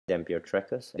Dampier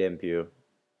trackers, Dampier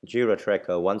Jira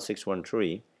Tracker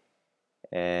 1613,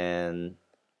 and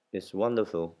it's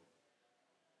wonderful.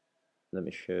 Let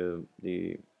me show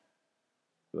the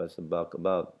what's the bug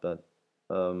about, but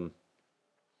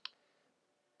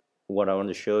what I want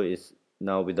to show is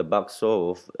now with the bug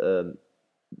solved,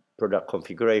 product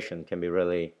configuration can be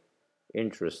really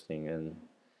interesting. And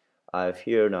I have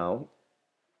here now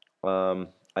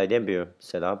Dampier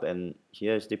set up, and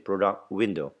here's the product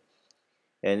window.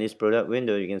 And this product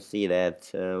window, you can see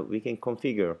that we can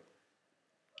configure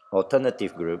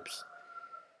alternative groups.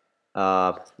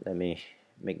 Let me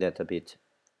make that a bit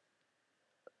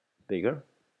bigger.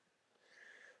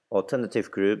 Alternative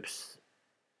groups,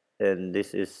 and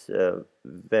this is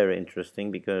very interesting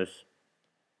because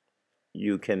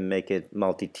you can make it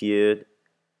multi-tiered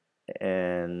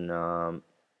and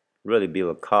really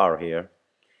build a car here.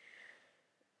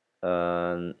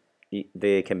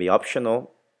 They can be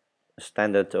optional,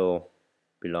 standard, or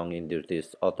belonging to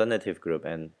this alternative group.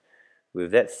 And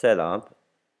with that setup,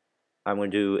 I'm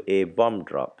going to do a BOM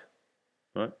drop.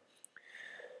 Right?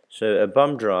 So a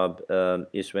BOM drop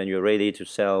is when you're ready to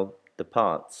sell the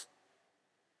parts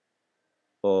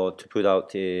or to put out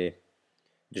the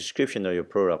description of your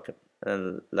product,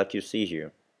 and like you see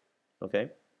here.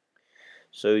 Okay,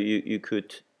 so you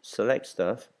could select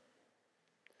stuff,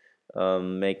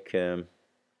 make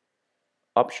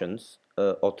options,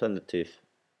 alternative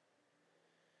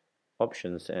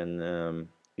options, and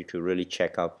you could really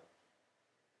check up,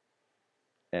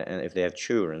 and if they have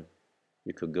children,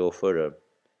 you could go further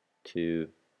to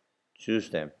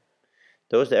choose them.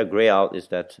 Those that are gray out is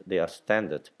that they are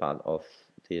standard part of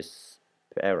this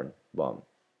parent BOM.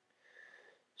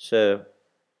 So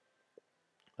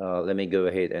let me go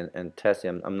ahead and test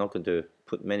them. I'm not going to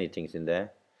put many things in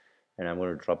there, and I'm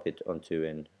going to drop it onto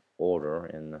an order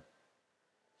and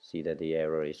see that the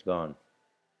error is gone.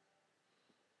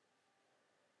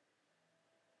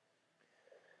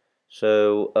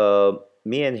 So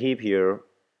me and Heap here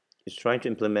is trying to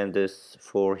implement this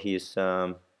for his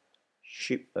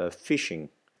fishing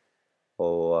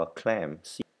or clam,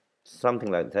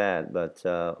 something like that. But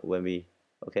when we,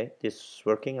 okay, this is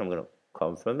working. I'm going to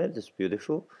confirm it. It's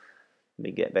beautiful. Let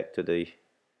me get back to the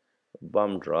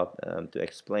BOM drop to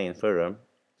explain further.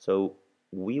 So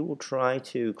we will try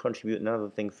to contribute another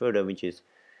thing further, which is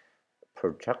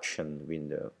production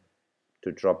window,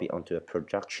 to drop it onto a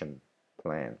production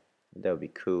plan. That would be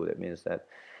cool. That means that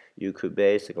you could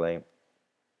basically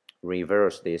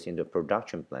reverse this into a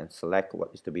production plan, select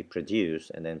what is to be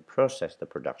produced, and then process the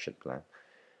production plan.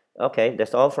 Okay,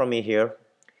 that's all from me here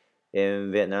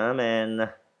in Vietnam, and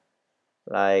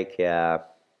like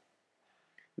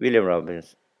William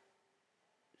Robbins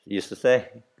used to say,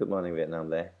 good morning Vietnam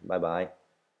there. Bye bye.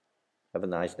 Have a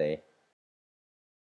nice day.